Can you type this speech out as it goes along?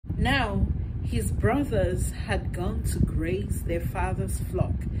Now his brothers had gone to graze their father's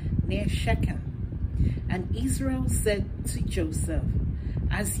flock near Shechem. And Israel said to Joseph,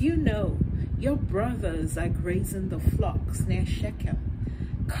 "As you know, your brothers are grazing the flocks near Shechem.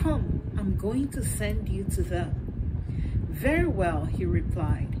 Come, I'm going to send you to them." "Very well," he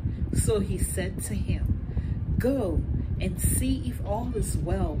replied. So he said to him, "Go and see if all is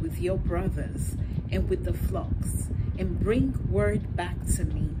well with your brothers and with the flocks, and bring word back to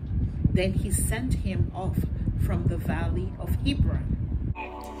me." Then he sent him off from the valley of Hebron.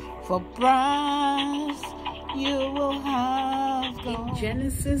 For brass you will have gold. In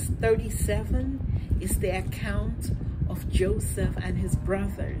Genesis 37 is the account of Joseph and his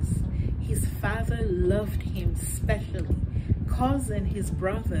brothers. His father loved him specially, causing his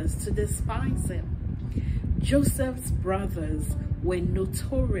brothers to despise him. Joseph's brothers were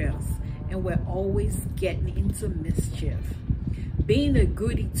notorious and were always getting into mischief. Being a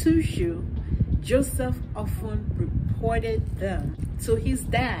goody two-shoe, Joseph often reported them to his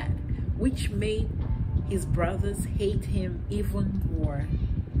dad, which made his brothers hate him even more.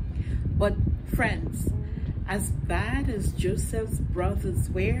 But friends, as bad as Joseph's brothers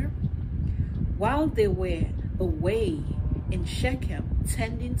were, while they were away in Shechem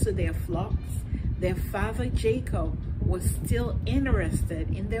tending to their flocks, their father Jacob was still interested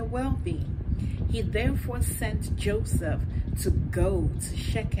in their well-being. He therefore sent Joseph to go to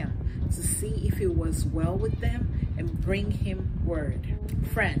Shechem to see if it was well with them and bring him word.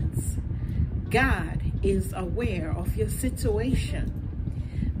 Friends, God is aware of your situation.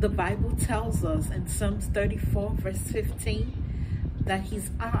 The Bible tells us in Psalms 34 verse 15 that his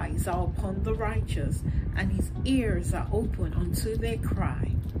eyes are upon the righteous and his ears are open unto their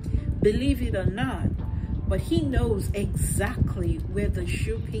cry. Believe it or not, but he knows exactly where the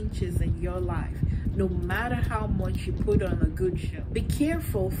shoe pinches in your life, no matter how much you put on a good show. Be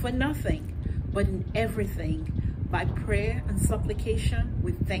careful for nothing, but in everything, by prayer and supplication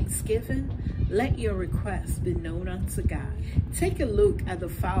with thanksgiving, let your requests be known unto God. Take a look at the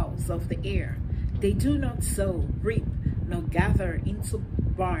fowls of the air. They do not sow, reap, nor gather into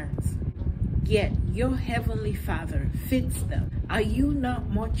barns, yet your heavenly Father feeds them. Are you not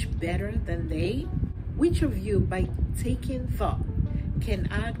much better than they? Which of you, by taking thought, can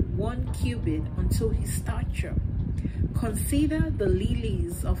add 1 cubit unto his stature? Consider the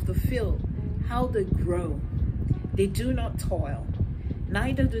lilies of the field, how they grow. They do not toil,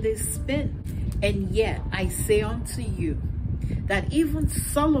 neither do they spin. And yet I say unto you, that even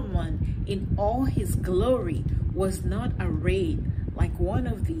Solomon in all his glory was not arrayed like one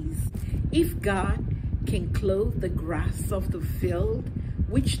of these. If God can clothe the grass of the field,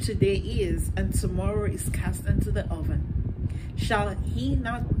 which today is and tomorrow is cast into the oven, shall he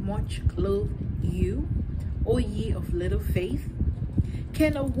not much clothe you, O ye of little faith?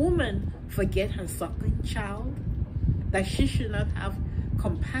 Can a woman forget her suckling child, that she should not have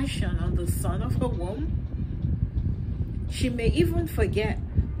compassion on the son of her womb? She may even forget,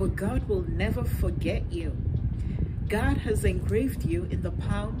 but God will never forget you. God has engraved you in the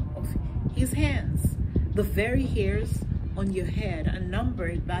palm of his hands. The very hairs on your head are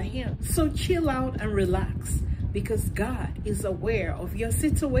numbered by him. So chill out and relax, because God is aware of your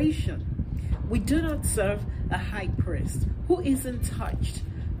situation. We do not serve a high priest who isn't touched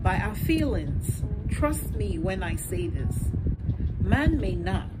by our feelings. Trust me when I say this. Man may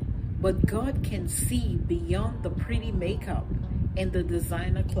not, but God can see beyond the pretty makeup and the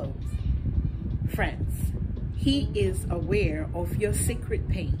designer clothes. Friends, he is aware of your secret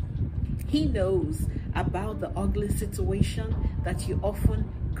pain. He knows about the ugly situation that you often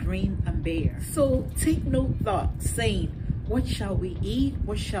grin and bear. So take no thought saying, what shall we eat?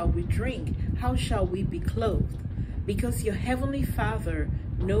 What shall we drink? How shall we be clothed? Because your heavenly Father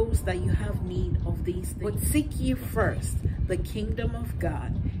knows that you have need of these things. But seek ye first the kingdom of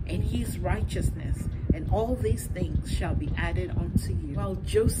God and his righteousness, and all these things shall be added unto you. While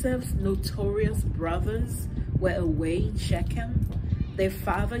Joseph's notorious brothers were away in Shechem, their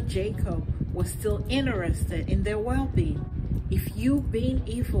father Jacob was still interested in their well-being. If you, being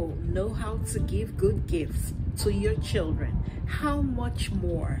evil, know how to give good gifts to your children, how much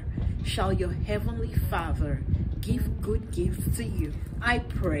more shall your heavenly Father give good gifts to you? I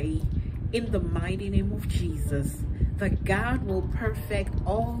pray in the mighty name of Jesus that God will perfect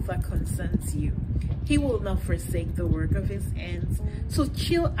all that concerns you. He will not forsake the work of his hands. So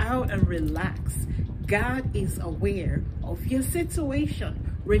chill out and relax. God is aware of your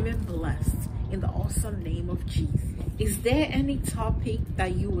situation. Remain blessed in the awesome name of Jesus. Is there any topic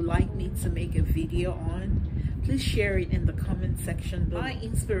that you would like me to make a video on? Please share it in the comment section below. My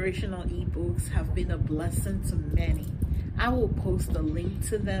inspirational ebooks have been a blessing to many. I will post a link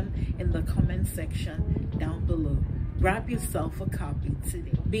to them in the comment section down below. Grab yourself a copy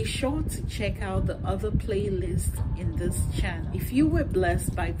today. Be sure to check out the other playlists in this channel. If you were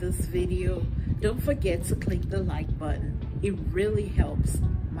blessed by this video, don't forget to click the like button. It really helps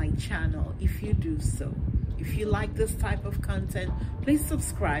my channel if you do so. If you like this type of content, please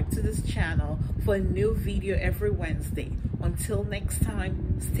subscribe to this channel for a new video every Wednesday. Until next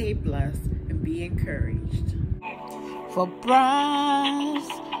time, stay blessed and be encouraged. For brass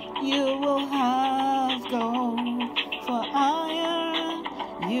you will have gold, for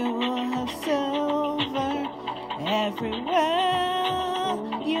iron you will have silver, everywhere